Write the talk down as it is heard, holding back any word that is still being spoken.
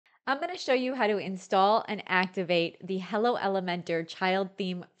I'm going to show you how to install and activate the Hello Elementor child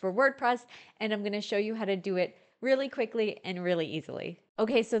theme for WordPress, and I'm going to show you how to do it really quickly and really easily.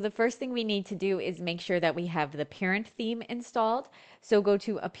 Okay, so the first thing we need to do is make sure that we have the parent theme installed. So go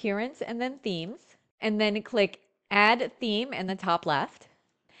to Appearance and then Themes, and then click Add Theme in the top left.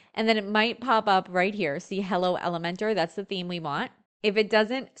 And then it might pop up right here. See Hello Elementor, that's the theme we want. If it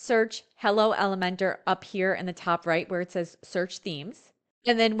doesn't, search Hello Elementor up here in the top right where it says Search Themes.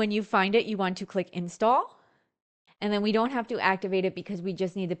 And then when you find it, you want to click Install. And then we don't have to activate it because we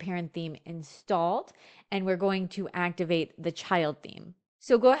just need the parent theme installed. And we're going to activate the child theme.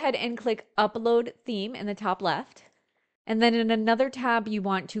 So go ahead and click Upload Theme in the top left. And then in another tab, you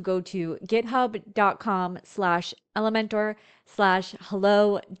want to go to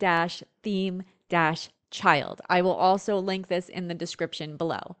github.com/elementor/hello-theme-child. I will also link this in the description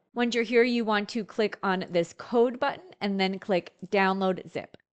below. Once you're here, you want to click on this code button and then click download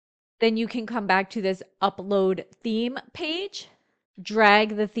zip. Then you can come back to this upload theme page,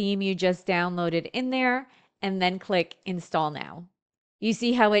 drag the theme you just downloaded in there, and then click install now. You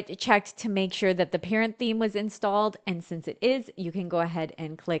see how it checked to make sure that the parent theme was installed, and since it is, you can go ahead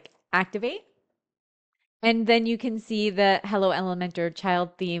and click activate. And then you can see the Hello Elementor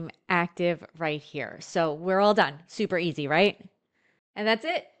child theme active right here. So we're all done. Super easy, right? And that's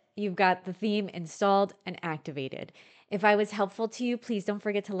it. You've got the theme installed and activated. If I was helpful to you, please don't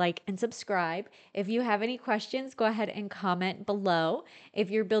forget to like and subscribe. If you have any questions, go ahead and comment below. If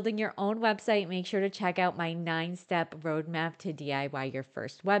you're building your own website, make sure to check out my 9-step roadmap to DIY your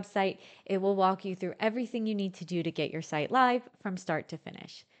first website. It will walk you through everything you need to do to get your site live from start to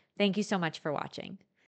finish. Thank you so much for watching.